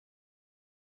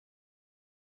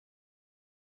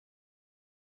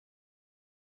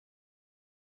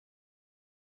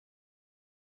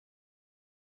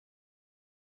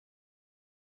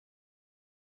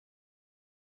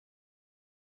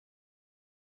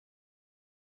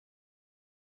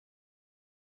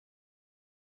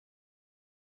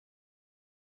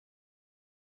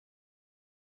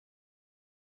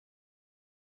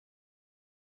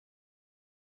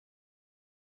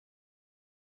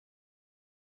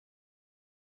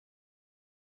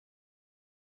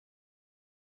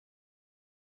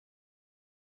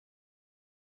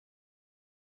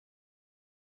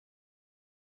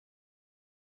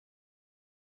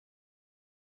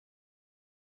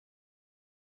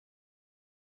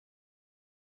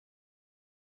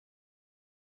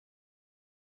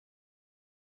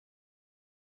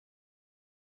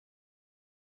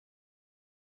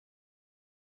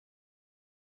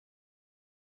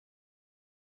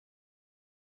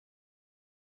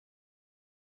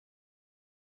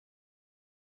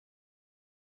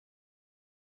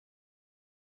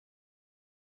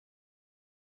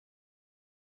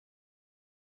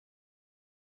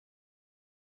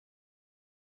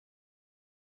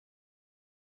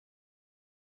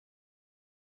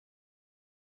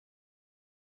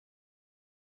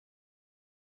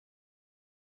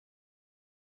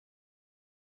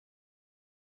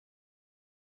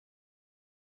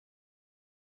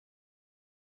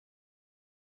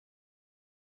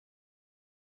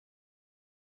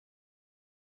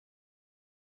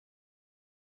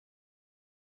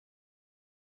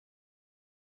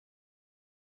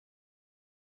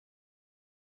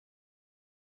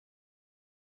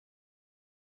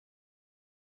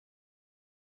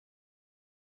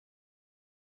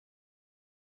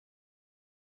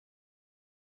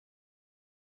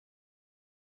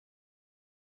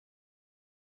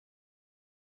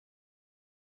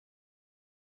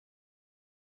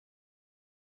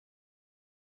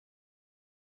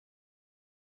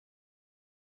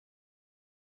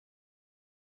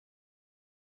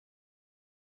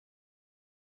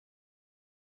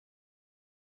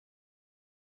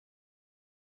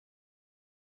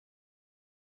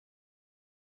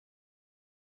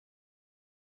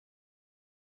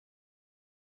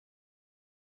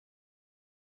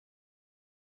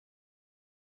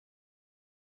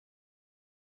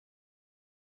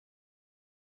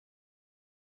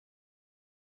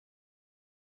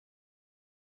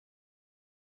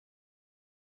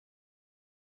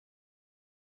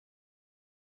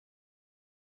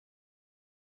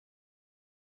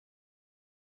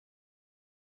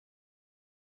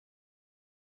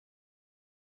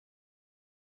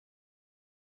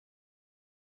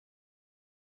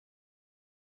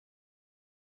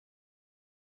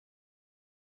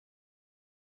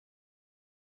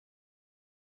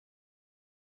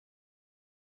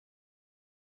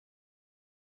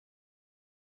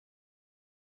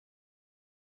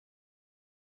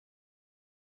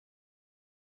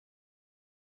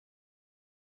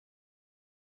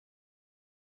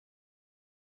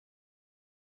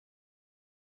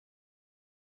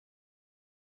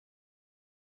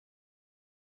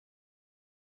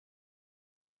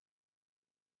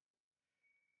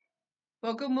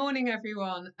Well, good morning,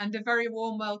 everyone, and a very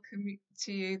warm welcome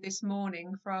to you this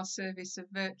morning for our service of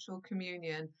virtual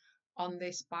communion on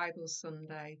this Bible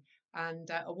Sunday. And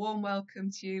a warm welcome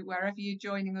to you wherever you're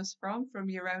joining us from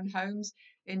your own homes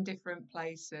in different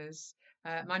places.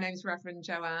 My name is Reverend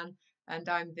Joanne, and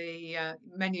I'm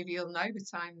many of you will know, but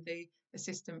I'm the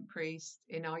assistant priest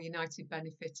in our United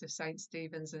Benefit of St.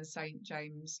 Stephen's and St.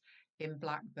 James in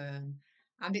Blackburn.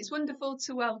 And it's wonderful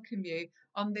to welcome you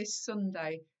on this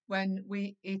Sunday when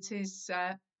it is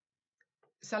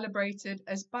celebrated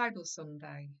as Bible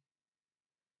Sunday.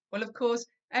 Well, of course,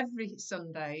 every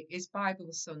Sunday is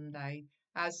Bible Sunday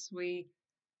as we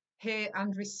hear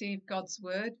and receive God's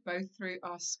word, both through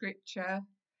our scripture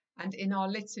and in our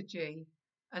liturgy,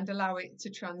 and allow it to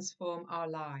transform our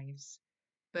lives.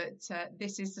 But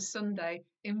this is the Sunday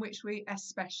in which we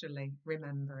especially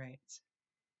remember it.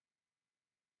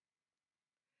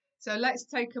 So let's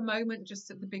take a moment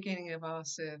just at the beginning of our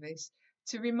service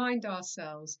to remind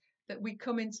ourselves that we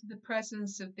come into the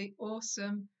presence of the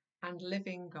awesome and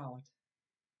living God.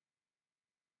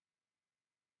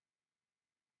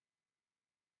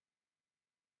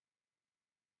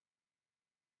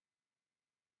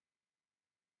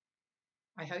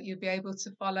 I hope you'll be able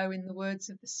to follow in the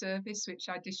words of the service, which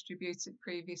I distributed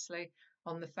previously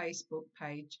on the Facebook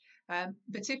page.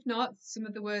 But if not, some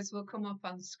of the words will come up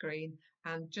on screen,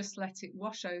 and just let it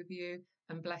wash over you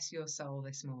and bless your soul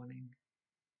this morning.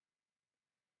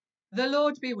 The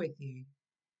Lord be with you,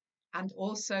 and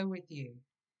also with you.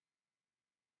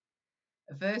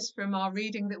 A verse from our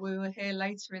reading that we will hear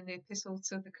later in the Epistle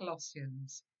to the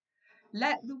Colossians.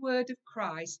 Let the word of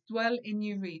Christ dwell in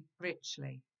you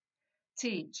richly.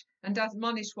 Teach and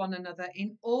admonish one another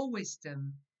in all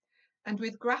wisdom, and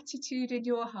with gratitude in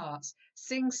your hearts,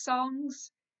 sing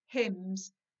songs,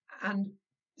 hymns, and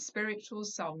spiritual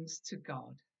songs to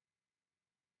God.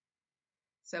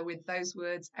 So with those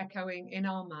words echoing in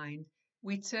our mind,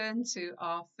 we turn to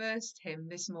our first hymn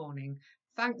this morning,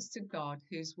 Thanks to God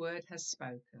whose word has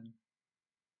spoken.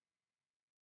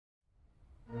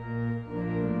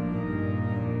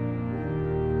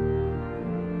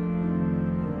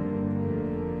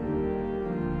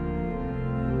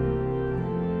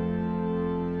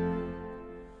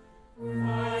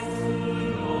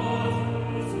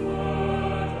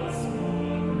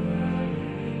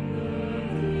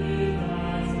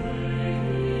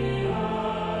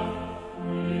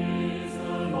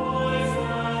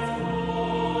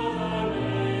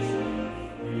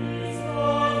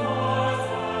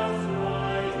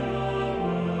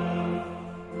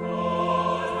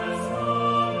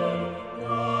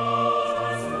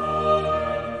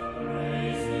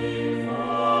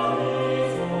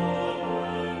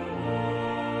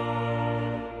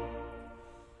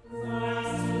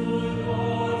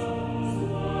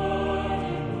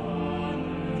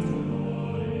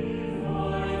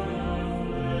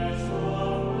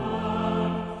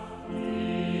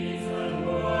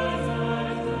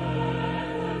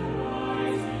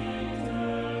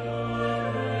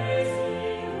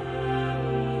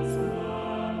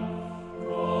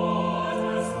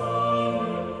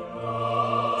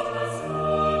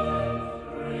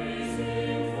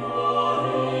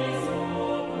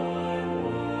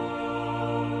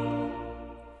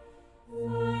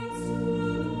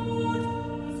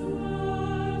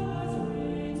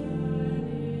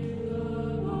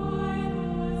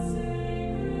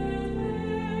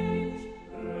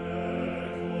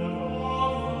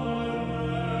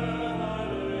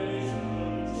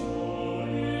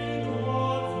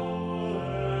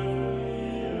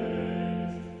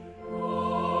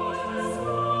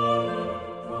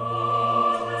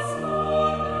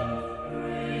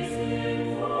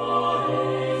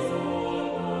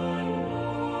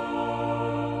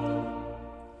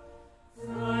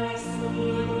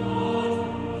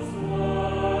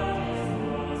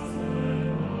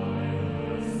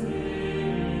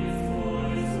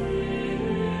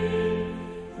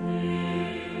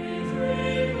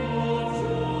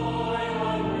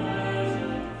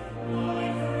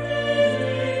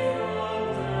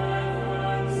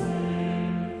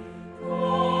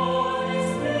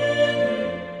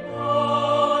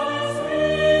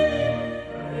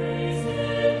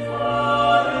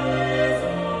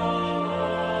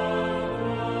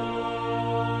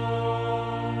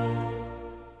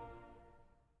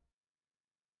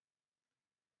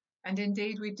 And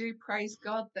indeed, we do praise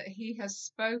God that he has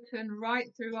spoken right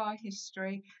through our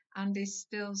history and is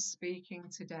still speaking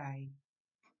today.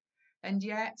 And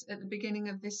yet, at the beginning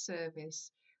of this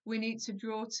service, we need to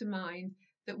draw to mind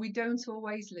that we don't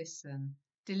always listen,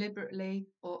 deliberately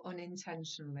or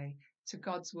unintentionally, to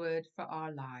God's word for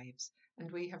our lives, and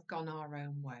we have gone our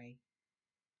own way.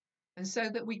 And so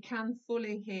that we can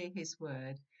fully hear his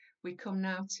word, we come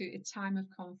now to a time of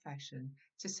confession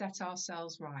to set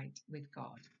ourselves right with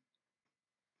God.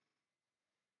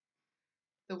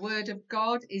 The word of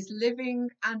God is living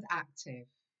and active.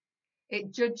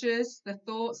 It judges the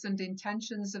thoughts and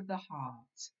intentions of the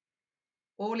heart.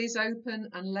 All is open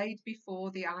and laid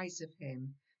before the eyes of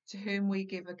him to whom we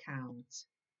give account.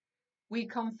 We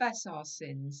confess our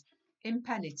sins in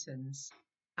penitence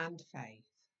and faith.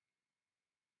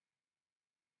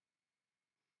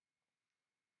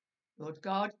 Lord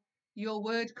God, your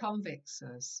word convicts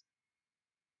us.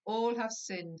 All have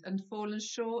sinned and fallen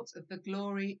short of the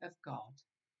glory of God.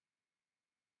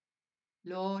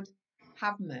 Lord,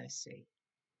 have mercy.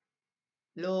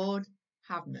 Lord,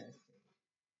 have mercy.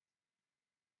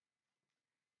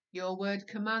 Your word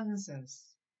commands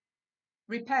us.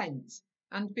 Repent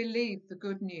and believe the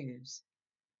good news.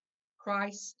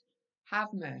 Christ, have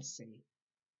mercy.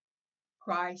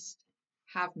 Christ,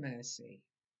 have mercy.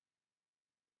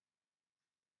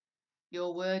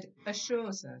 Your word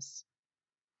assures us.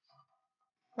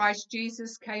 Christ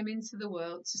Jesus came into the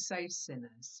world to save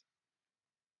sinners.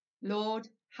 Lord,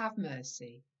 have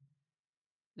mercy.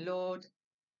 Lord,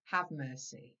 have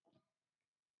mercy.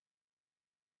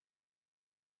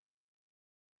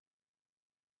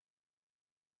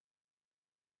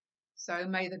 So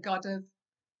may the God of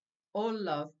all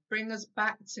love bring us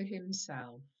back to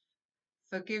himself,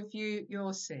 forgive you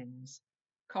your sins,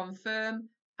 confirm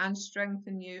and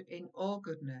strengthen you in all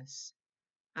goodness,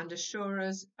 and assure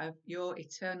us of your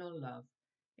eternal love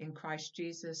in Christ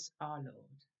Jesus our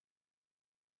Lord.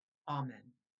 Amen.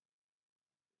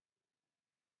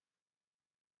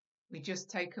 We just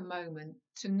take a moment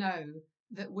to know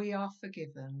that we are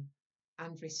forgiven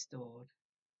and restored.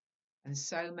 And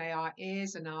so may our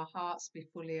ears and our hearts be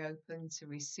fully open to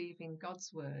receiving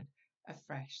God's word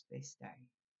afresh this day.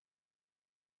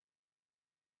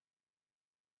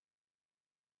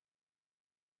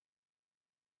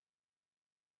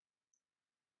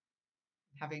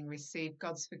 Having received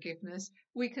God's forgiveness,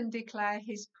 we can declare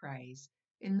his praise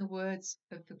in the words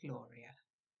of the Gloria.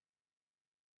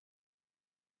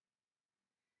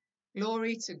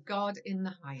 Glory to God in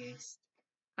the highest,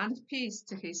 and peace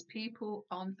to his people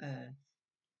on earth.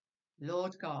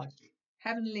 Lord God,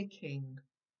 heavenly King,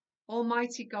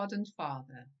 Almighty God and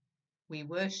Father, we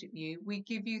worship you, we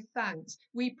give you thanks,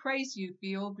 we praise you for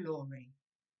your glory.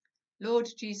 Lord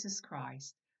Jesus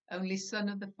Christ, only Son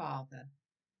of the Father,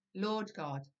 Lord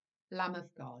God, Lamb of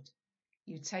God,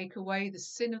 you take away the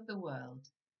sin of the world.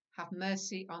 Have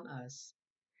mercy on us.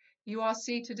 You are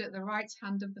seated at the right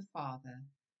hand of the Father.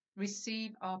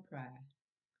 Receive our prayer.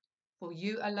 For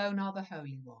you alone are the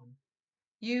Holy One.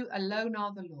 You alone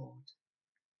are the Lord.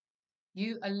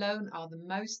 You alone are the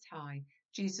Most High,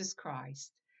 Jesus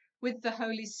Christ, with the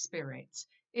Holy Spirit,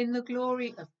 in the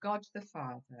glory of God the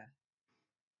Father.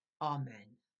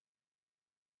 Amen.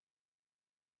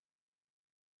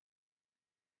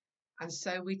 And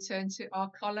so we turn to our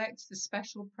collect, the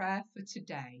special prayer for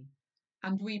today,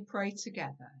 and we pray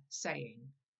together, saying,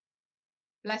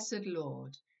 Blessed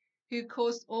Lord, who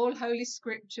caused all holy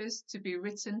scriptures to be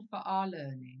written for our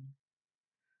learning,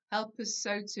 help us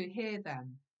so to hear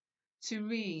them, to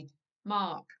read,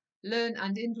 mark, learn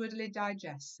and inwardly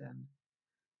digest them,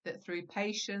 that through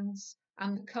patience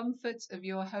and the comfort of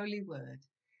your holy word,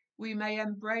 we may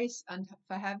embrace and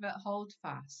forever hold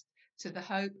fast to the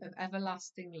hope of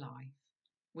everlasting life,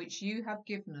 which you have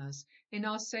given us in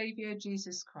our Saviour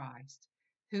Jesus Christ,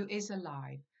 who is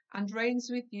alive and reigns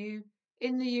with you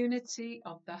in the unity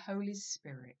of the Holy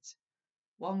Spirit,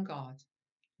 one God,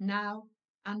 now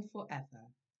and forever.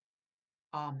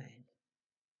 Amen.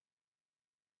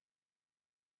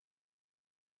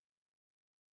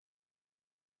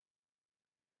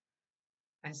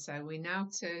 And so we now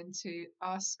turn to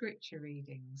our scripture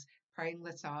readings, praying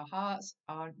that our hearts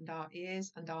and our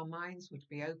ears and our minds would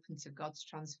be open to God's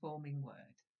transforming word.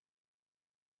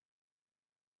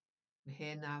 We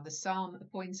hear now the psalm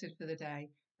appointed for the day,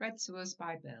 read to us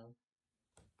by Bill.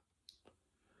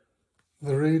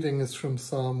 The reading is from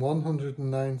Psalm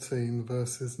 119,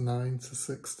 verses 9 to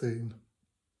 16.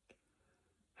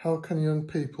 How can young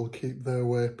people keep their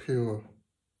way pure?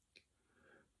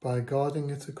 By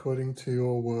guarding it according to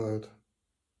your word.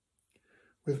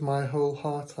 With my whole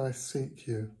heart I seek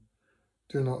you.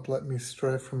 Do not let me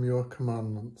stray from your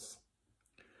commandments.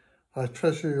 I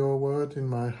treasure your word in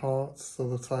my heart so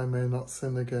that I may not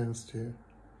sin against you.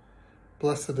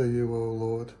 Blessed are you, O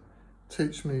Lord.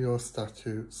 Teach me your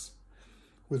statutes.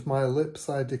 With my lips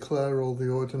I declare all the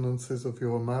ordinances of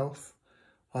your mouth.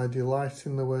 I delight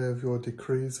in the way of your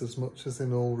decrees as much as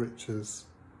in all riches.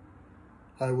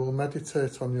 I will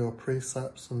meditate on your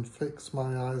precepts and fix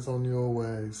my eyes on your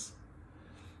ways.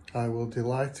 I will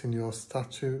delight in your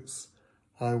statutes.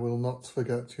 I will not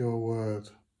forget your word.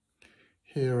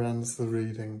 Here ends the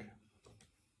reading.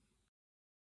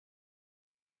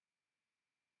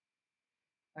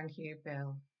 Thank you,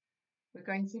 Bill. We're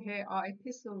going to hear our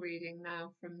epistle reading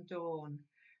now from Dawn.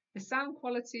 The sound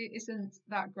quality isn't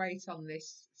that great on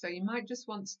this, so you might just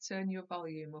want to turn your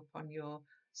volume up on your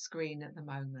screen at the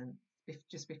moment,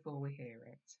 just before we hear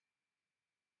it.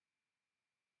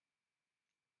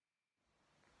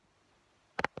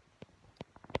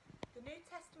 The New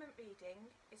Testament reading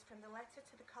is from the letter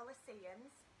to the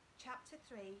Colossians, chapter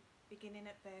 3, beginning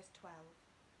at verse 12.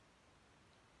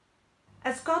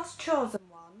 As God's chosen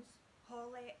ones,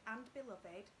 holy and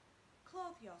beloved,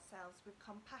 clothe yourselves with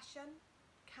compassion,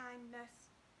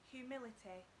 kindness,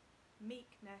 humility,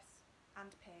 meekness,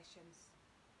 and patience.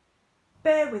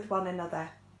 Bear with one another,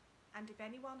 and if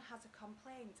anyone has a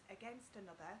complaint against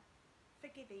another,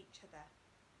 forgive each other,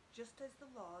 just as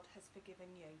the Lord has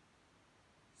forgiven you.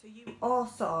 So you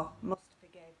also must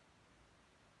forgive.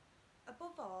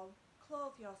 Above all,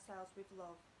 clothe yourselves with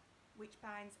love, which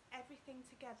binds everything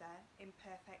together in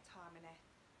perfect harmony.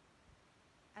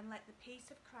 And let the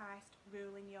peace of Christ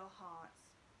rule in your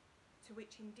hearts, to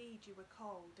which indeed you were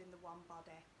called in the one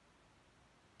body.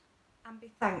 And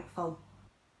be thankful.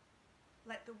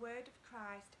 Let the word of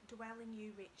Christ dwell in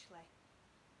you richly.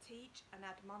 Teach and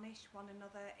admonish one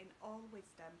another in all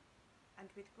wisdom, and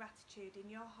with gratitude in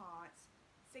your hearts,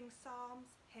 sing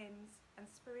psalms, hymns, and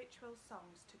spiritual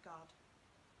songs to God.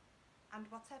 And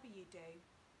whatever you do,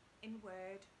 in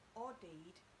word or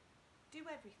deed, do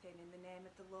everything in the name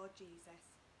of the Lord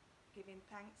Jesus, giving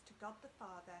thanks to God the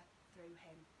Father through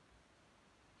him.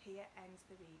 Here ends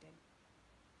the reading.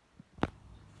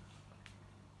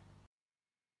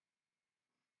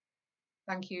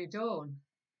 Thank you, Dawn.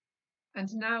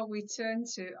 And now we turn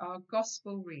to our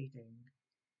Gospel reading.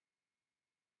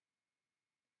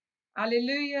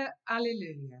 Alleluia,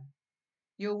 alleluia.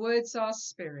 Your words are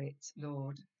spirit,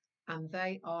 Lord, and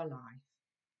they are life.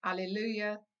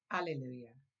 Alleluia,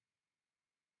 alleluia.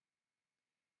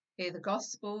 Hear the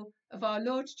Gospel of our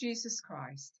Lord Jesus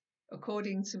Christ,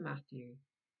 according to Matthew.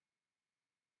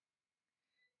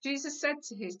 Jesus said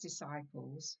to his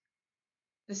disciples,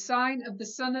 "The sign of the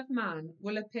Son of Man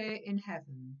will appear in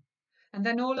heaven, and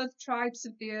then all the tribes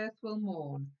of the earth will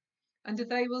mourn, and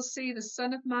they will see the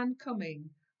Son of Man coming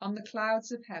on the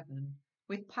clouds of heaven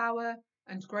with power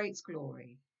and great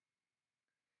glory.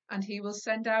 And he will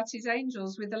send out his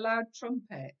angels with a loud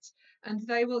trumpet, and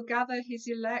they will gather his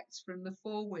elect from the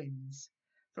four winds,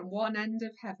 from one end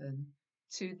of heaven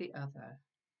to the other.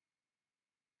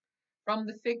 From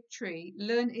the fig tree,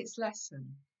 learn its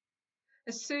lesson.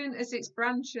 As soon as its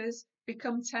branches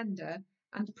become tender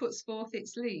and puts forth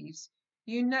its leaves,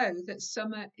 you know that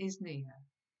summer is near.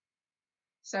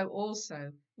 So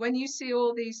also, when you see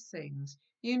all these things,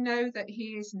 you know that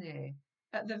he is near,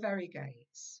 at the very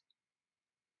gates.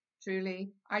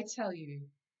 Truly, I tell you,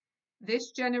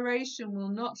 this generation will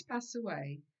not pass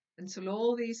away until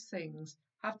all these things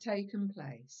have taken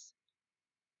place.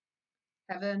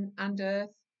 Heaven and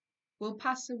earth will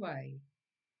pass away,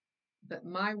 but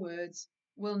my words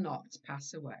will not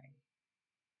pass away."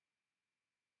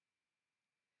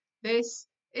 This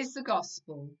is the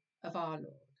gospel of our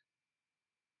Lord.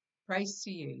 Praise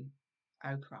to you,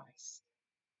 O Christ.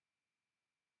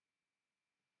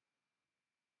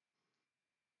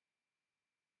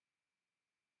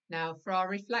 Now, for our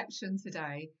reflection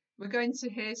today, we're going to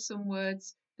hear some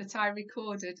words that I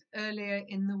recorded earlier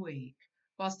in the week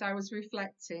whilst I was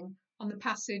reflecting on the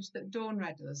passage that Dawn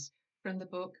read us from the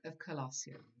book of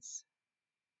Colossians.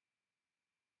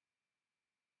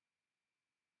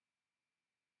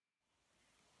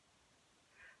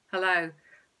 Hello.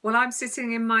 Well, I'm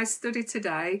sitting in my study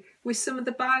today with some of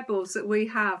the Bibles that we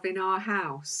have in our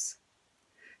house.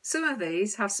 Some of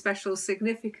these have special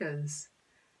significance.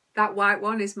 That white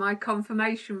one is my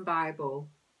confirmation Bible.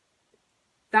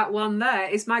 That one there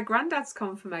is my granddad's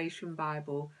confirmation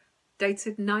Bible,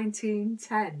 dated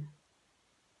 1910.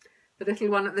 The little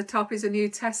one at the top is a New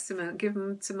Testament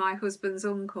given to my husband's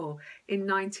uncle in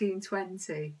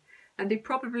 1920, and he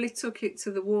probably took it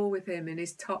to the war with him in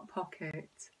his top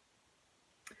pocket.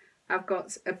 I've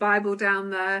got a Bible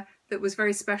down there that was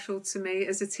very special to me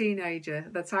as a teenager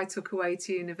that I took away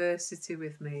to university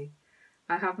with me.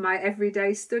 I have my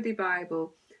everyday study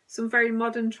Bible, some very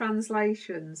modern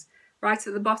translations. Right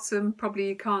at the bottom, probably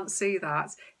you can't see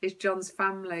that, is John's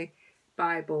Family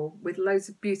Bible with loads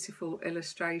of beautiful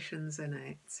illustrations in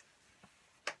it.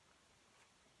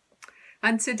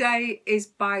 And today is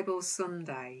Bible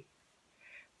Sunday.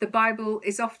 the Bible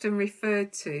is often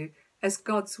referred to as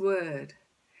God's Word.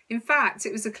 In fact,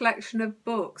 it was a collection of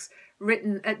books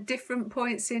written at different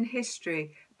points in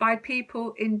history by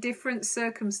people in different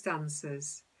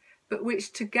circumstances, but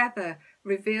which together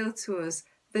reveal to us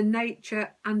the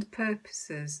nature and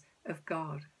purposes of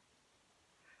God.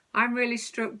 I'm really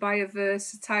struck by a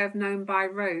verse that I have known by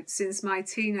rote since my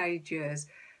teenage years,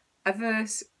 a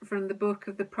verse from the book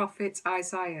of the prophet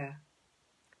Isaiah.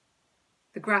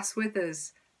 The grass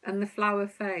withers and the flower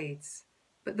fades,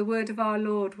 but the word of our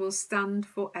Lord will stand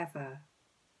forever.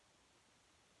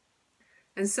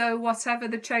 And so, whatever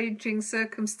the changing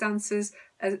circumstances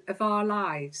of our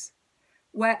lives,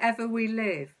 wherever we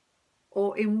live,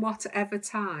 or in whatever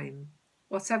time,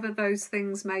 whatever those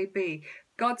things may be,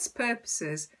 God's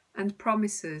purposes and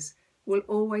promises will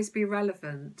always be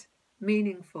relevant,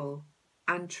 meaningful,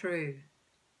 and true.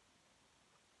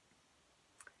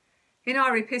 In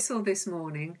our epistle this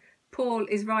morning, Paul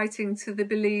is writing to the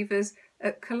believers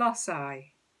at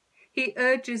Colossae. He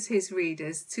urges his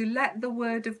readers to let the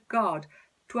word of God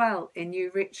dwell in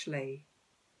you richly.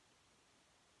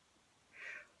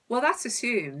 Well, that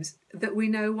assumes that we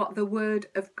know what the word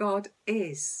of God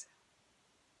is.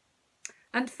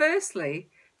 And firstly,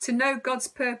 to know God's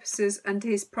purposes and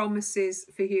his promises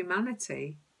for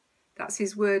humanity, that's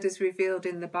his word as revealed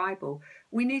in the Bible,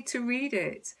 we need to read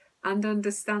it and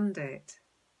understand it.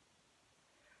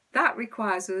 That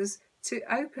requires us to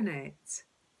open it,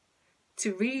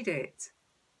 to read it,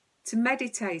 to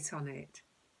meditate on it,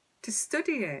 to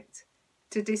study it,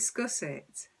 to discuss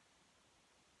it.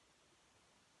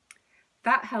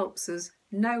 That helps us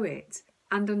know it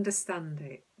and understand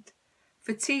it,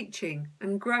 for teaching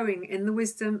and growing in the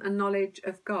wisdom and knowledge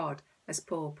of God, as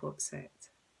Paul puts it.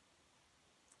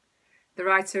 The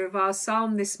writer of our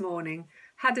psalm this morning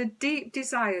had a deep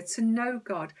desire to know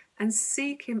God and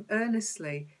seek him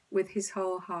earnestly with his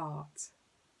whole heart.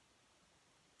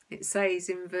 It says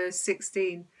in verse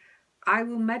 16, "I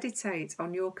will meditate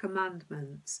on your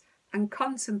commandments and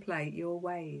contemplate your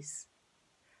ways.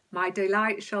 My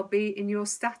delight shall be in your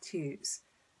statutes,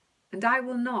 and I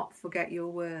will not forget your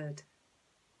word."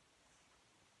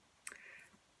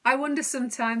 I wonder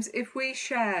sometimes if we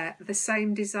share the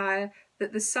same desire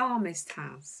that the psalmist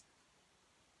has.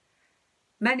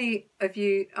 Many of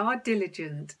you are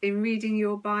diligent in reading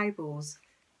your Bibles,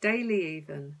 daily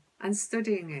even, and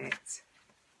studying it.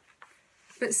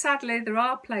 But sadly, there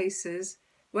are places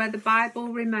where the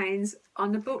Bible remains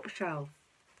on a bookshelf,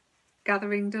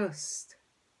 gathering dust.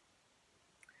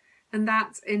 And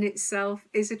that in itself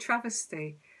is a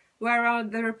travesty, where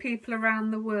there are people around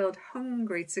the world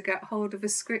hungry to get hold of a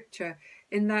scripture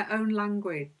in their own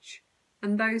language,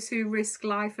 and those who risk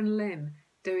life and limb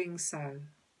doing so.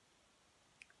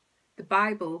 The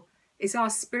Bible is our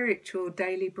spiritual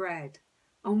daily bread,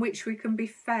 on which we can be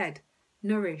fed,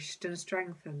 nourished and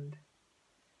strengthened.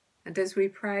 And as we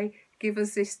pray, "Give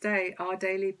us this day our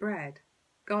daily bread,"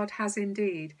 God has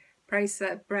indeed placed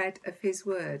that bread of his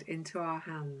word into our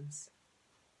hands.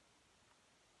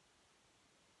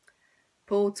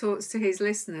 Paul talks to his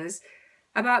listeners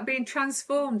about being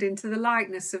transformed into the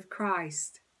likeness of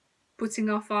Christ, putting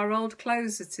off our old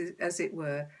clothes, as it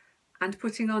were, and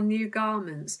putting on new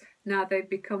garments now they've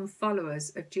become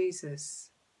followers of Jesus.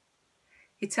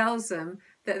 He tells them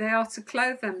that they are to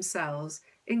clothe themselves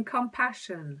in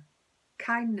compassion,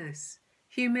 kindness,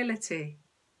 humility,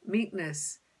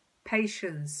 meekness,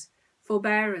 patience,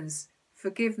 forbearance,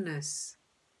 forgiveness.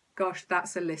 Gosh,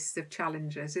 that's a list of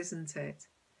challenges, isn't it?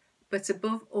 But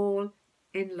above all,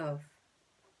 in love.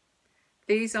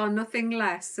 These are nothing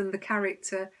less than the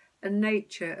character and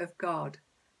nature of God,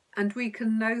 and we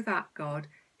can know that God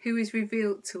who is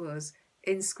revealed to us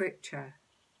in Scripture.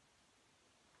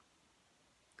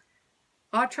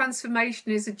 Our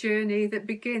transformation is a journey that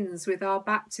begins with our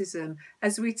baptism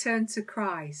as we turn to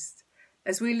Christ,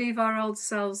 as we leave our old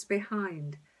selves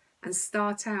behind and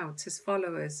start out as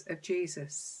followers of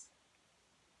Jesus.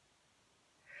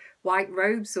 White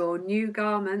robes or new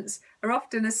garments are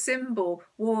often a symbol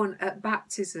worn at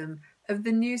baptism of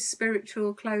the new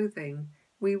spiritual clothing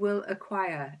we will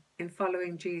acquire in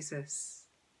following Jesus.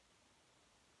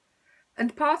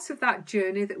 And part of that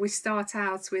journey that we start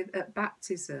out with at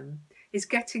baptism is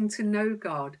getting to know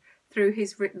God through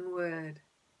his written word.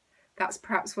 That's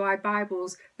perhaps why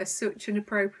Bibles are such an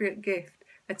appropriate gift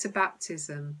at a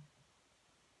baptism.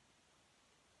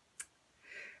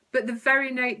 But the very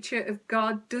nature of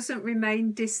God doesn't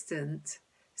remain distant,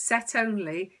 set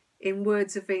only in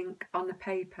words of ink on a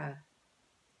paper.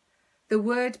 The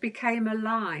word became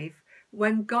alive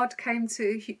when God came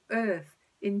to earth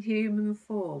in human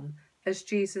form as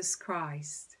Jesus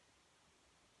Christ.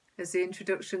 As the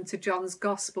introduction to John's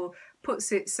Gospel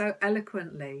puts it so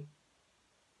eloquently,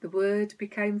 the Word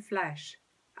became flesh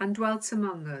and dwelt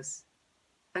among us,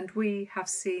 and we have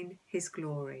seen his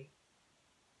glory.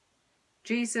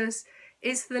 Jesus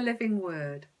is the living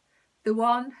Word, the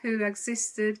one who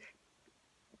existed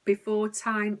before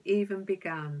time even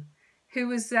began, who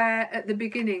was there at the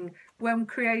beginning when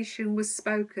creation was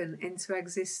spoken into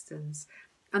existence,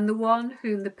 and the one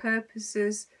whom the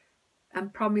purposes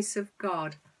and promise of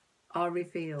God are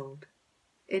revealed.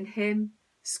 In him,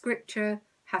 Scripture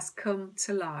has come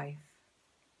to life.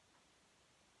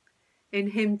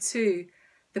 In him too,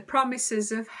 the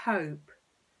promises of hope,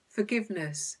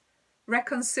 forgiveness,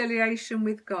 reconciliation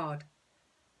with God,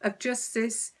 of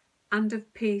justice and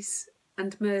of peace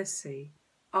and mercy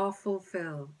are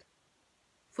fulfilled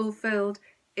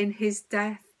in his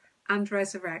death and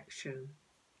resurrection.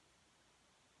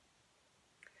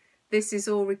 This is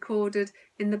all recorded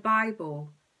in the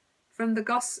Bible from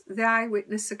the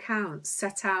eyewitness accounts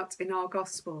set out in our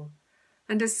Gospel,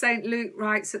 and as St. Luke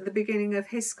writes at the beginning of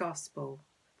his Gospel,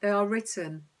 they are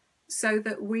written so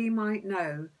that we might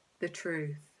know the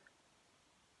truth.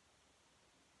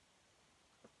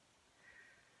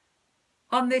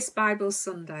 On this Bible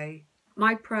Sunday,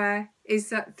 my prayer is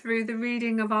that through the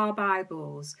reading of our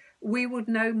Bibles, we would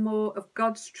know more of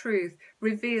God's truth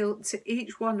revealed to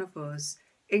each one of us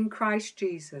in Christ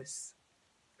Jesus,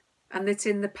 and that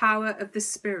in the power of the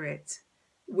Spirit,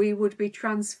 we would be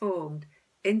transformed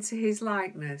into his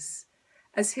likeness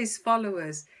as his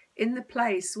followers in the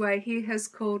place where he has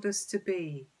called us to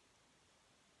be.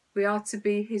 We are to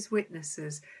be his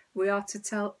witnesses. We are to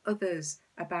tell others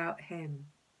about him.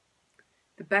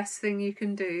 The best thing you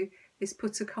can do is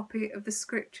put a copy of the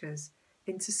Scriptures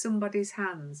into somebody's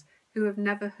hands who have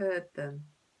never heard them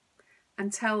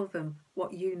and tell them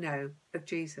what you know of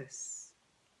Jesus.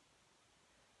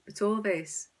 But all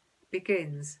this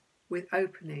begins with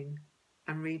opening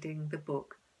and reading the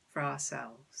book for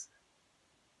ourselves.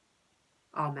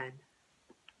 Amen.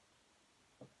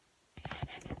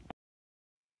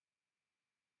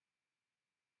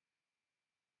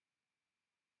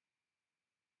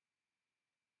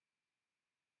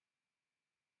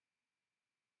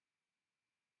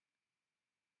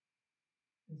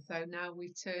 And so now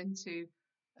we turn to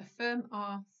affirm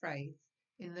our faith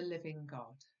in the living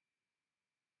God.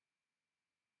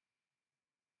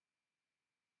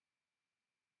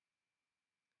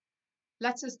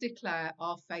 Let us declare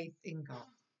our faith in God.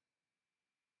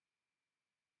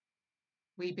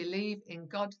 We believe in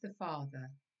God the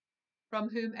Father, from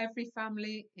whom every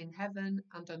family in heaven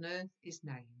and on earth is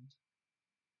named.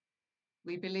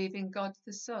 We believe in God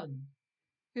the Son,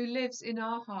 who lives in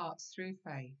our hearts through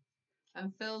faith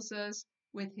and fills us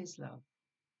with his love.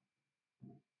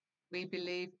 We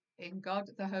believe in God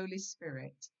the Holy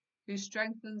Spirit, who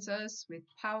strengthens us with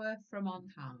power from on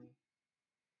high.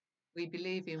 We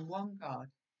believe in one God,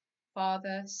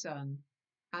 Father, Son,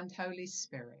 and Holy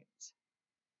Spirit.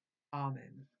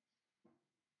 Amen.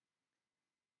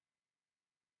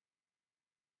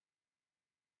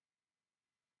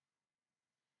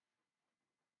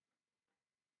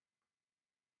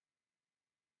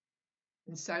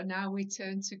 And so now we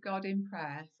turn to God in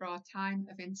prayer for our time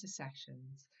of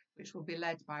intercessions, which will be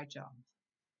led by John.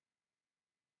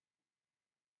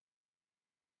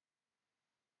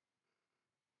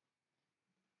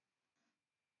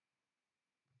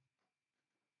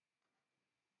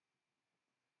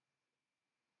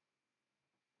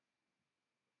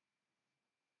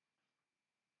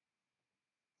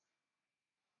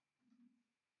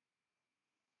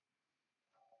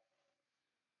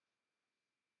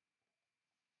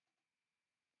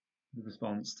 The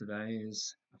response today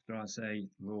is, after I say,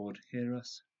 Lord, hear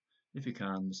us, if you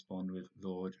can, respond with,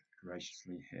 Lord,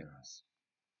 graciously hear us.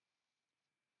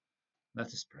 Let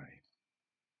us pray.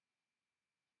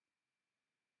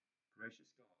 Gracious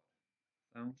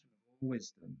God, fountain of all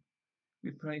wisdom,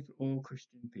 we pray for all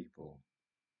Christian people,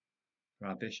 for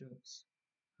our bishops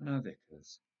and our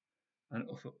vicars, and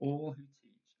for all who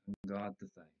teach and guard the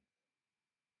faith.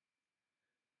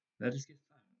 Let us give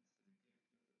thanks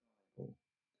for the gift of the Bible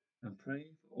and pray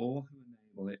for all who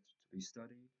enable it to be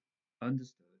studied,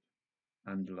 understood,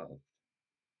 and loved.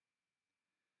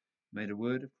 May the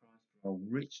word of Christ dwell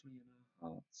richly in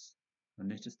our hearts and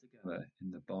knit us together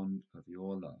in the bond of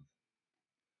your love.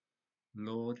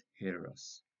 Lord, hear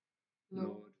us.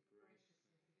 Lord,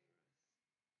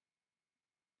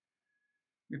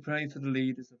 we pray for the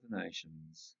leaders of the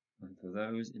nations and for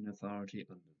those in authority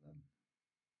under them.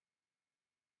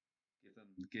 Give them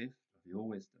the gift of your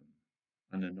wisdom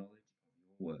and the knowledge of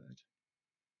your word,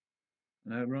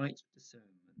 and a right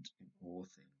discernment in all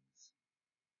things.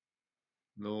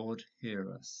 Lord,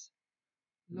 hear us.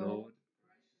 Lord,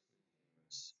 hear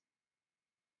us.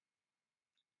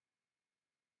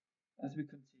 As we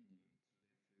continue to live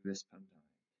through this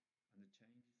pandemic and the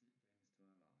changes it brings to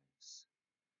our lives,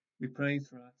 we pray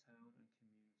for our town and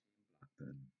community in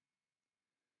Blackburn,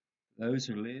 for those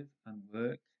who live and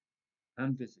work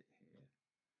and visit here,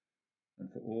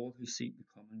 and for all who seek the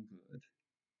common good.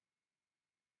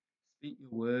 Speak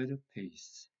your word of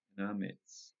peace in our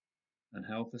midst, and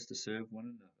help us to serve one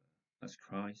another as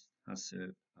Christ has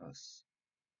served us.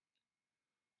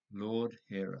 Lord,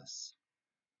 hear us.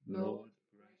 Lord,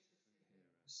 graciously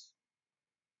hear us.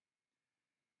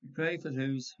 We pray for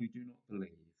those who do not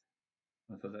believe,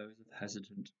 and for those of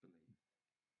hesitant belief.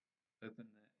 Open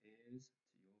their ears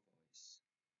to your voice,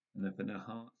 and open their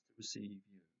hearts to receive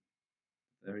you,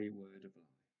 the very word of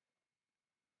life.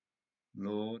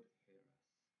 Lord,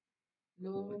 hear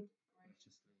us. Lord,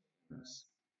 graciously hear us.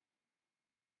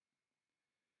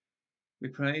 We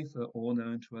pray for all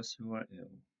known to us who are ill,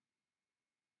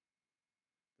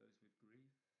 those with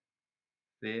grief,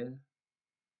 fear,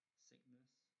 sickness,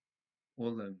 or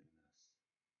loneliness.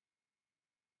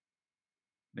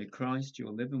 May Christ,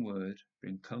 your living word,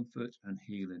 bring comfort and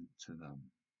healing to them.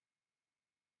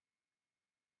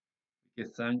 We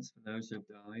give thanks for those who have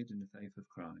died in the faith of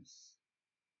Christ.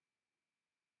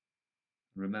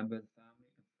 And remember the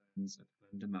family and friends of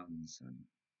Glenda Mallinson.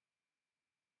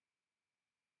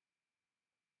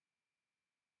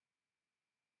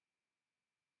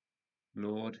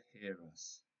 Lord, hear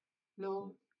us.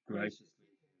 Lord, Graciously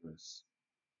hear us.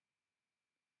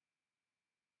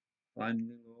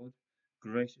 Finally, Lord,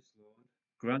 gracious Lord,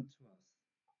 grant to us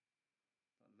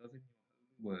that loving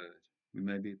your holy word, we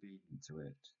may be obedient to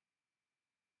it.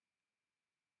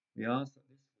 We ask that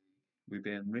this week we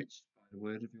be enriched by the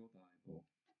word of your Bible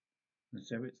and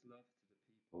show its love to the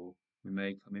people we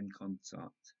may come in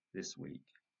contact this week.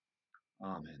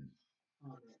 Amen.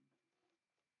 Amen.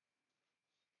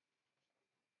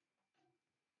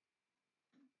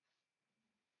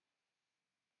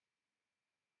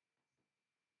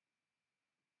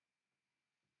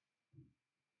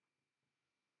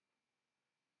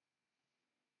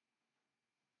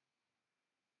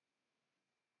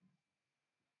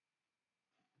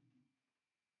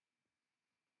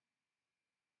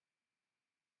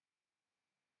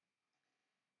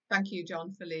 Thank you,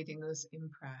 John, for leading us in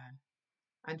prayer.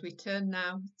 And we turn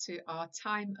now to our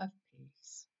time of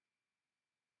peace.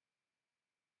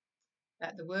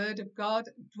 Let the word of God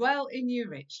dwell in you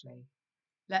richly.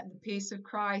 Let the peace of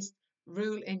Christ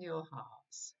rule in your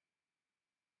hearts.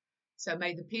 So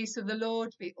may the peace of the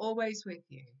Lord be always with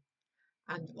you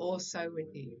and also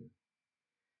with you.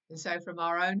 And so from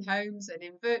our own homes and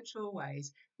in virtual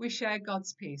ways, we share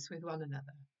God's peace with one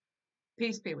another.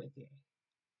 Peace be with you.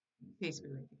 Peace be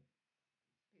with you.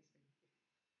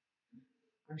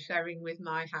 I'm sharing with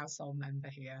my household member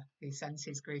here, who sends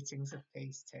his greetings of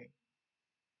peace too.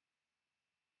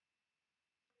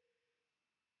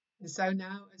 And so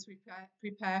now, as we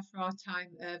prepare for our time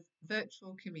of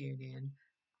virtual communion,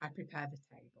 I prepare the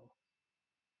table.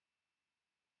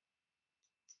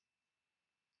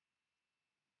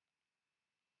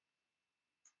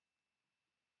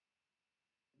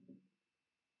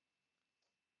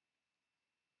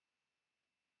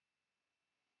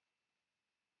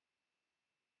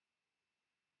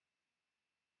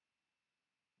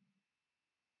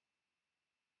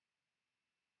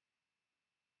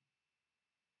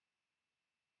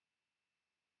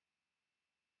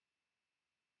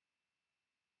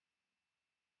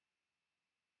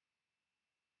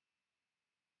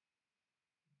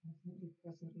 Infinitely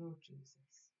present Lord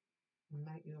Jesus, and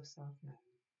make yourself known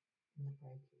in the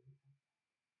breaking of bread.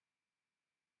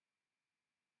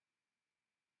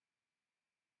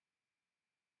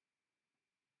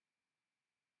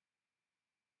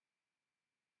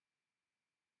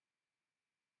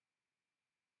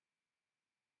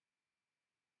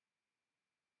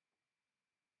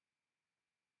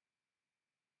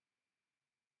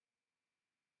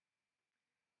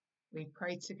 We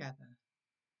pray together.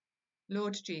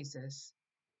 Lord Jesus,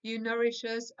 you nourish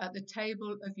us at the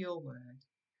table of your word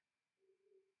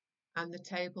and the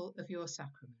table of your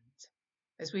sacrament.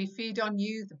 As we feed on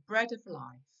you, the bread of life,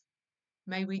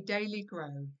 may we daily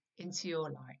grow into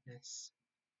your likeness.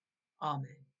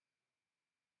 Amen.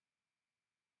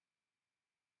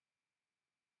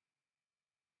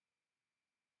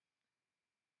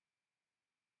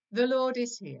 The Lord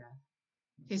is here.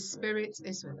 His Spirit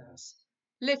is with us.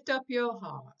 Lift up your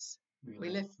hearts. We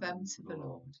lift them to the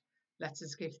Lord. Let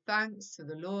us give thanks to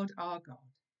the Lord our God.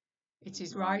 It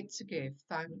is right to give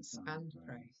thanks and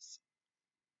praise.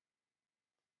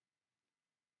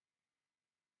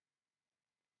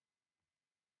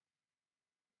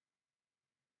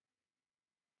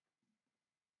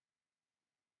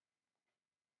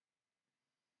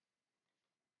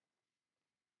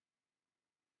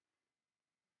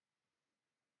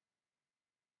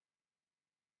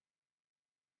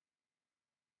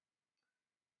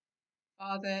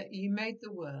 Father, you made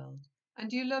the world,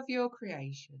 and you love your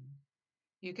creation.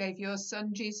 You gave your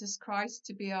Son, Jesus Christ,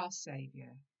 to be our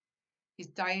Saviour. His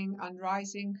dying and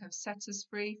rising have set us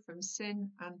free from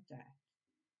sin and death.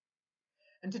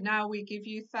 And now we give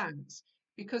you thanks,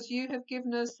 because you have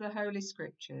given us the Holy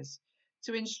Scriptures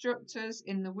to instruct us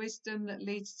in the wisdom that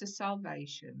leads to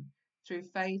salvation through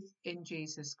faith in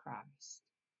Jesus Christ.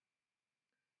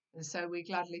 And so we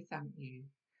gladly thank you,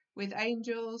 with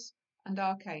angels and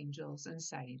archangels and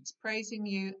saints, praising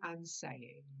you and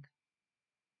saying,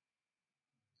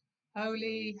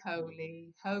 Holy,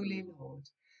 holy, holy Lord,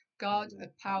 God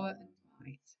of power and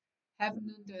might, heaven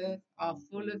and earth are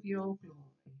full of your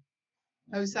glory.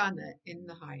 Hosanna in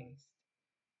the highest.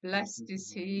 Blessed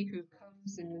is he who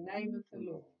comes in the name of the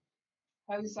Lord.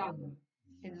 Hosanna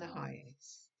in the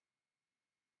highest.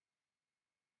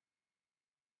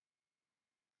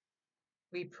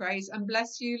 We praise and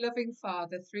bless you, loving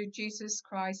Father, through Jesus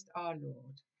Christ our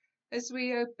Lord. As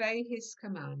we obey his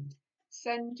command,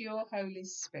 send your Holy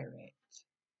Spirit,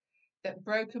 that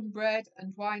broken bread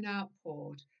and wine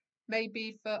outpoured may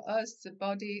be for us the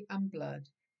body and blood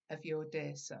of your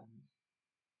dear Son.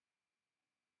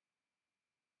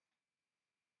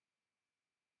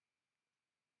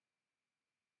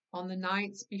 On the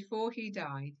night before he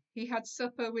died, he had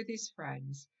supper with his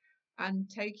friends, and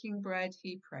taking bread,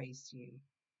 he praised you.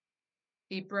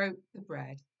 He broke the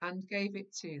bread and gave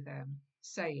it to them,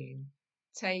 saying,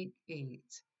 Take,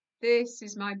 eat. This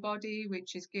is my body,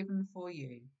 which is given for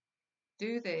you.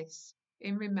 Do this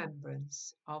in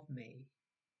remembrance of me.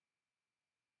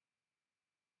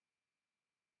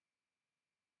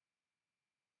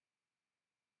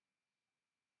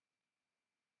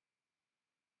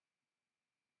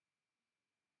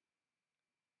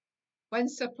 When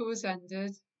supper was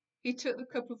ended, he took the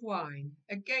cup of wine.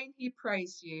 Again he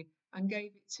praised you and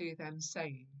gave it to them,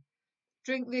 saying,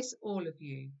 Drink this, all of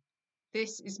you.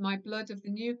 This is my blood of the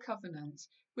new covenant,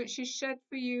 which is shed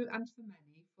for you and for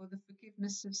many for the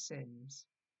forgiveness of sins.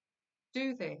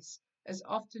 Do this as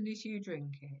often as you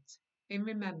drink it, in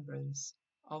remembrance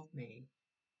of me.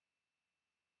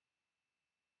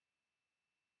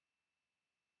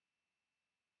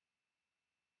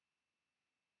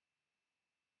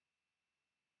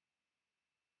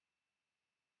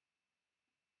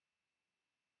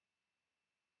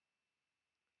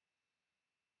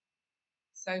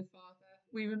 So, Father,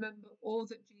 we remember all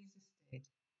that Jesus did.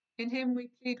 In him we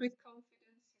plead with confidence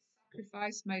his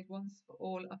sacrifice made once for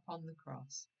all upon the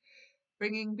cross,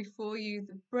 bringing before you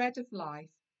the bread of life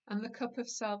and the cup of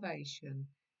salvation.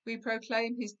 We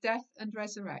proclaim his death and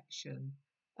resurrection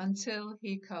until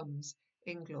he comes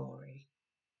in glory.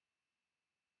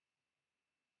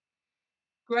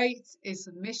 Great is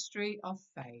the mystery of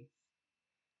faith.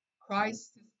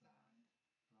 Christ has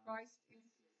died. Christ is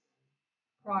risen.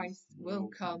 Christ will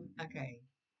come again.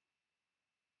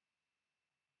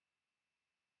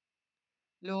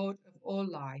 Lord of all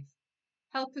life,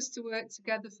 help us to work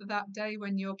together for that day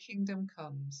when your kingdom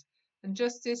comes, and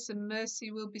justice and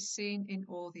mercy will be seen in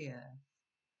all the earth.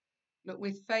 Look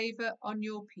with favour on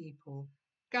your people,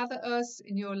 gather us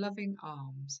in your loving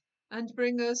arms, and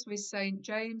bring us with St.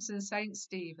 James and St.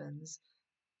 Stephen's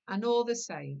and all the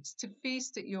saints to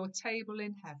feast at your table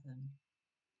in heaven.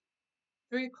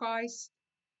 Through Christ,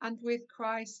 and with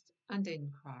Christ, and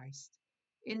in Christ,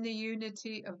 in the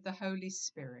unity of the Holy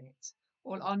Spirit,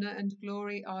 all honour and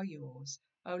glory are yours,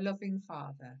 O loving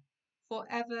Father, for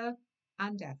ever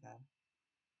and ever.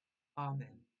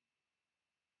 Amen.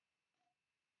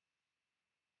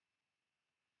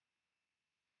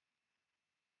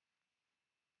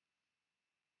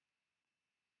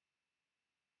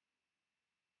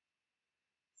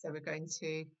 So we're going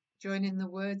to join in the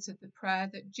words of the prayer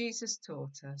that Jesus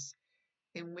taught us,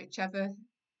 in whichever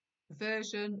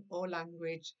version or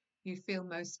language you feel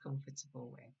most comfortable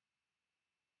with.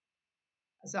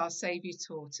 As our Saviour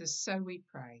taught us, so we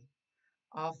pray.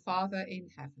 Our Father in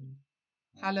heaven,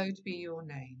 hallowed be your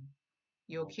name.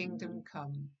 Your kingdom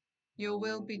come, your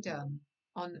will be done,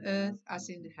 on earth as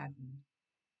in heaven.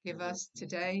 Give us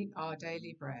today our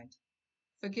daily bread.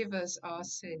 Forgive us our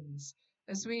sins,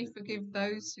 as we forgive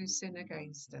those who sin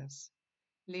against us.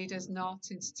 Lead us not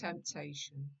into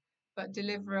temptation, but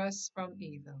deliver us from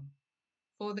evil.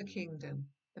 For the kingdom,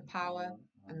 the power,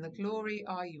 and the glory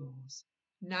are yours,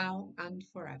 now and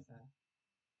forever.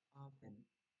 Amen.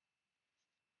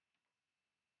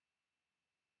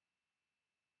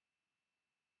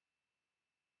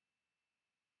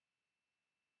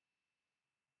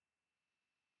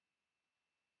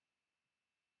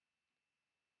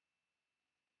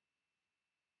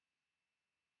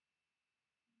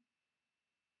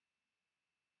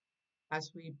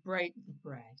 As we break the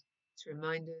bread to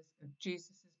remind us of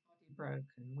Jesus' body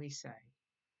broken, we say,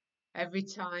 every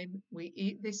time we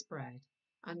eat this bread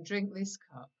and drink this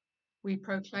cup, we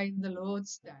proclaim the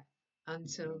Lord's death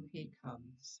until he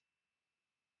comes.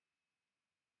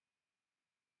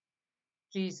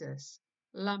 Jesus,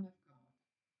 Lamb of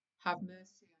God, have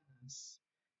mercy on us.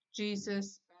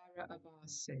 Jesus, bearer of our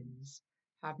sins,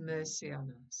 have mercy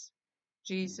on us.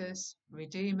 Jesus,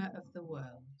 Redeemer of the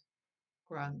world,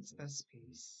 grant us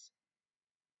peace.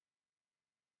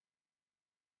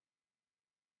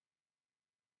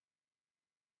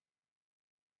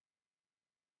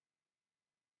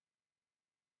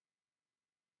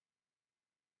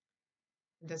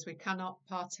 And as we cannot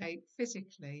partake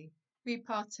physically, we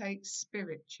partake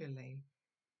spiritually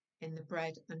in the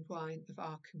bread and wine of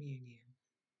our communion.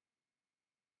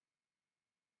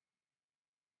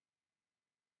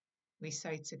 We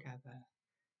say together,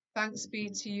 thanks be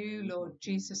to you, Lord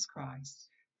Jesus Christ,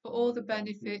 for all the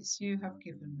benefits you have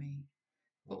given me,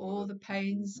 for all the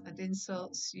pains and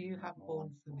insults you have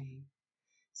borne for me.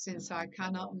 Since I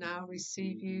cannot now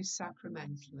receive you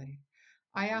sacramentally,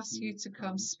 I ask you to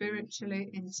come spiritually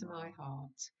into my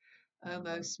heart. O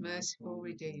most merciful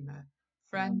Redeemer,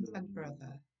 friend and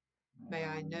brother, may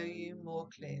I know you more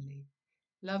clearly,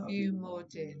 love you more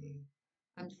dearly,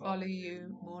 and follow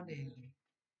you more nearly,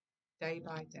 day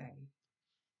by day.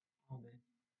 Amen.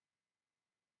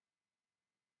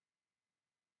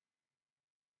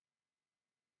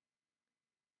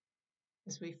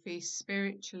 As we feast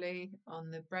spiritually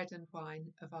on the bread and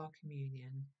wine of our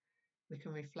communion, we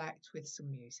can reflect with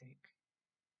some music.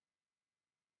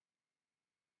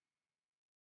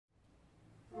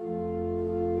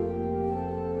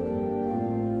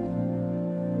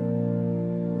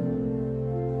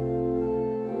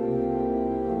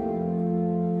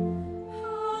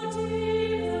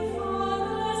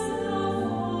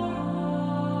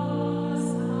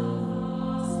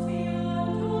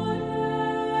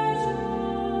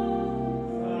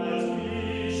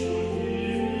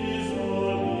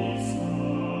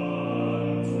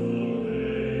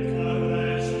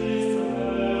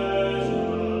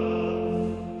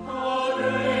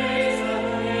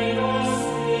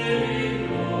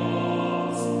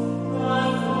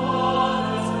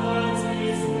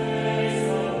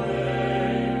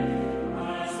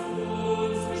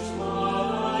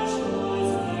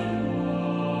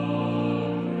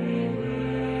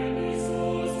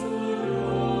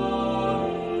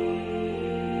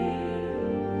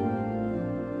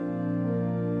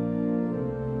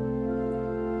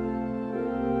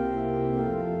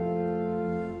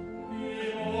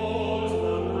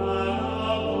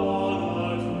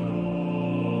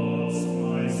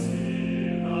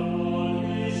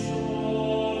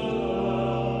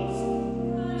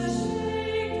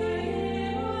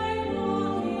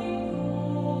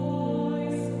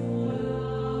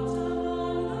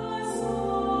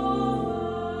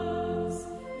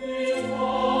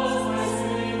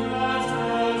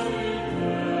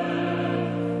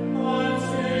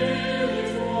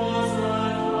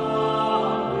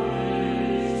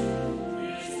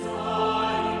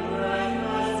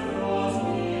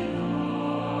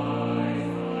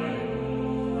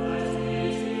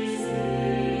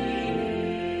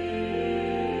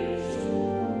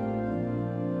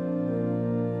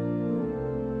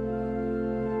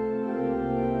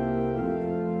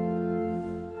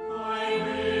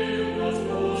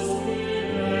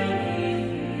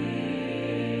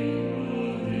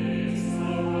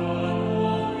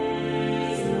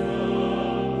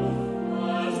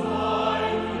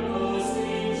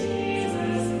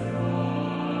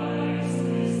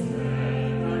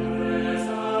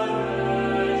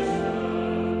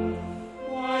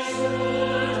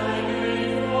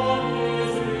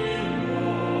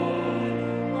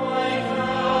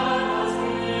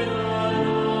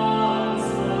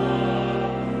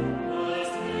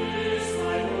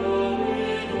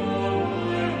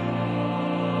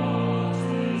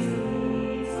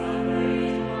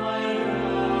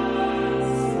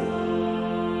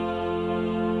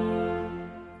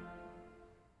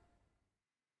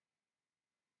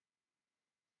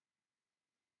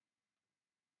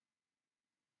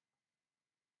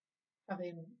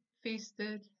 Having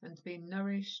feasted and been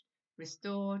nourished,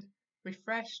 restored,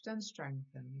 refreshed and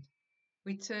strengthened,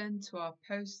 we turn to our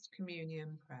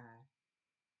post-communion prayer.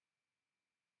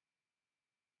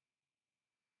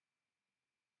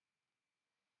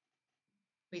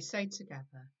 We say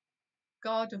together,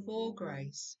 God of all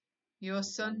grace, your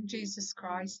Son Jesus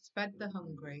Christ fed the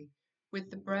hungry with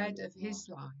the bread of his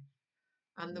life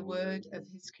and the word of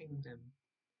his kingdom.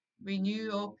 Renew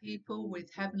your people with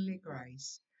heavenly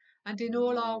grace, and in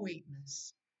all our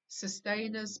weakness,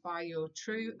 Sustain us by your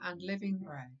true and living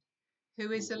bread,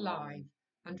 who is alive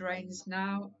and reigns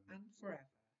now and forever.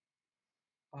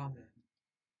 Amen.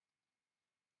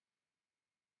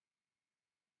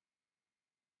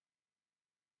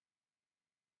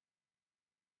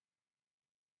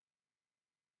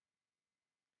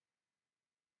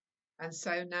 And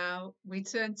so now we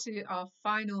turn to our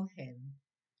final hymn.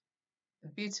 The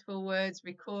beautiful words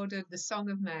recorded the Song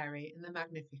of Mary in the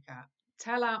Magnificat.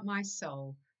 Tell out, my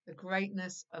soul, the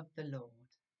greatness of the Lord.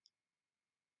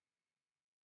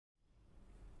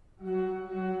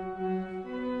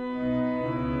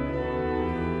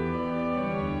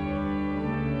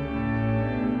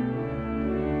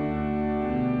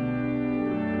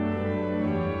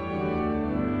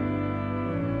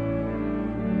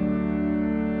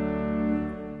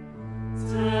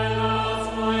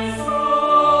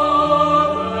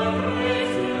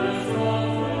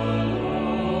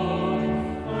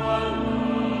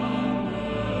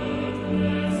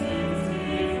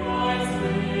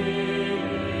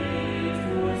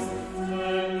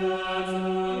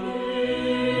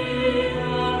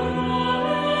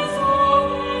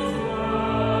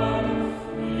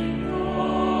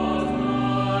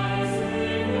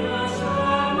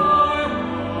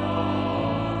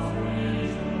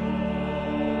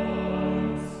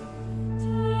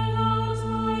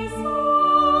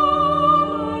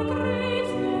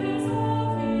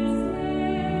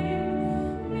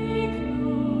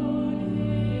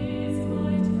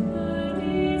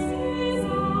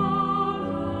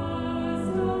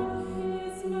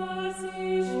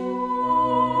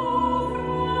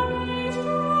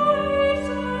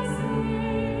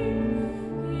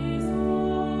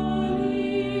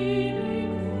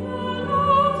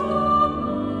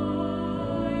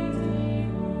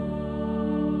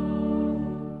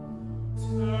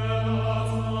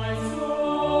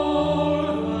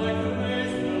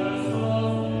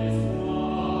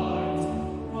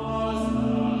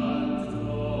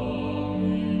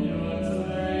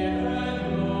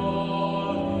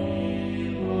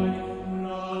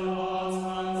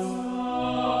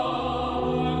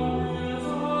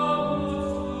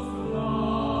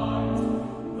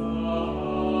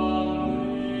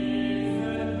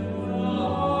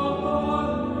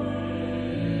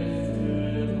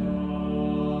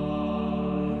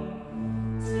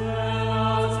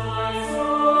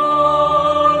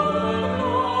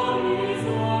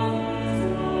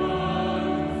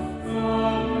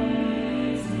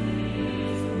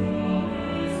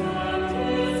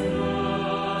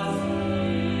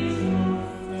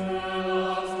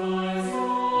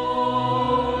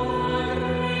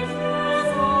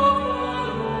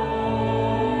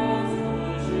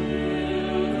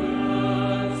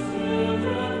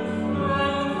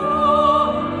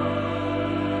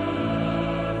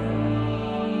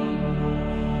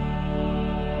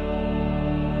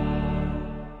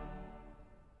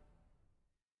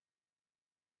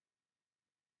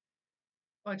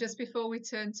 Well, just before we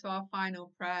turn to our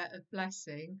final prayer of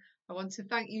blessing, I want to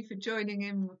thank you for joining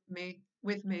in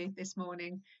with me this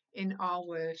morning in our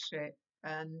worship.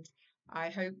 And I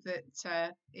hope that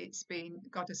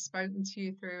God has spoken to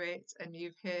you through it and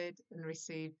you've heard and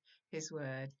received his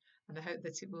word. And I hope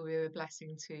that it will be a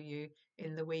blessing to you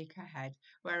in the week ahead,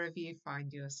 wherever you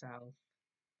find yourself.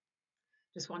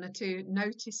 Just one or two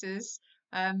notices.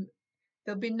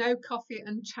 There'll be no coffee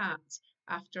and chat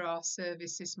after our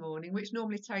service this morning, which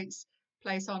normally takes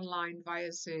place online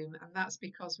via Zoom, and that's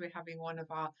because we're having one of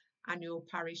our annual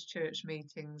parish church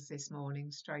meetings this morning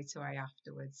straight away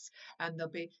afterwards. And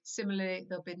there'll be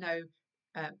no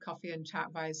coffee and chat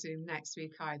via Zoom next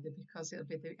week either, because it'll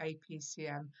be the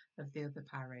APCM of the other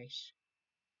parish.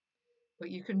 But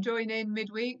you can join in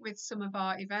midweek with some of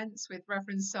our events, with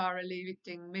Reverend Sarah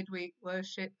leading midweek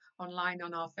worship online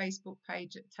on our Facebook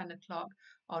page at 10 o'clock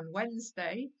on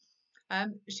Wednesday.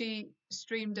 She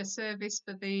streamed a service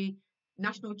for the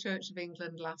National Church of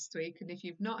England last week, and if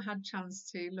you've not had a chance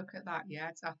to look at that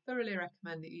yet, I thoroughly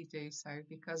recommend that you do so,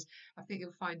 because I think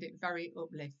you'll find it very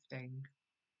uplifting.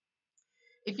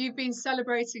 If you've been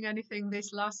celebrating anything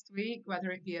this last week, whether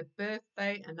it be a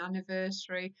birthday, an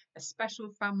anniversary, a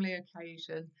special family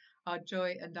occasion, our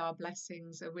joy and our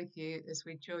blessings are with you as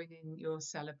we join in your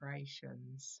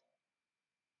celebrations.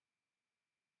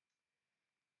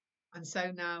 And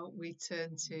so now we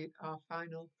turn to our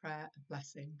final prayer of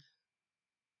blessing.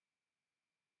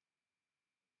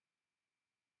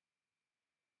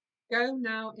 Go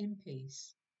now in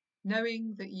peace,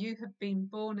 knowing that you have been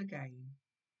born again,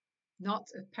 not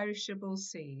of perishable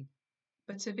seed,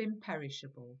 but of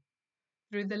imperishable,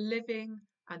 through the living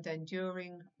and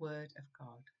enduring word of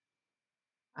God.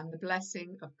 And the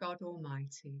blessing of God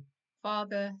Almighty,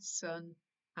 Father, Son,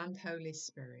 and Holy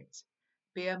Spirit,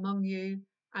 be among you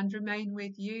and remain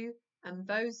with you and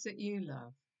those that you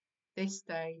love, this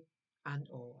day and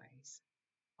always.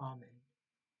 Amen.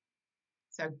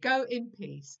 So go in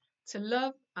peace to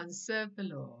love and serve the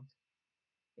Lord.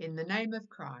 In the name of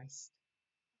Christ.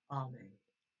 Amen.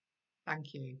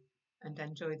 Thank you and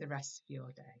enjoy the rest of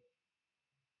your day.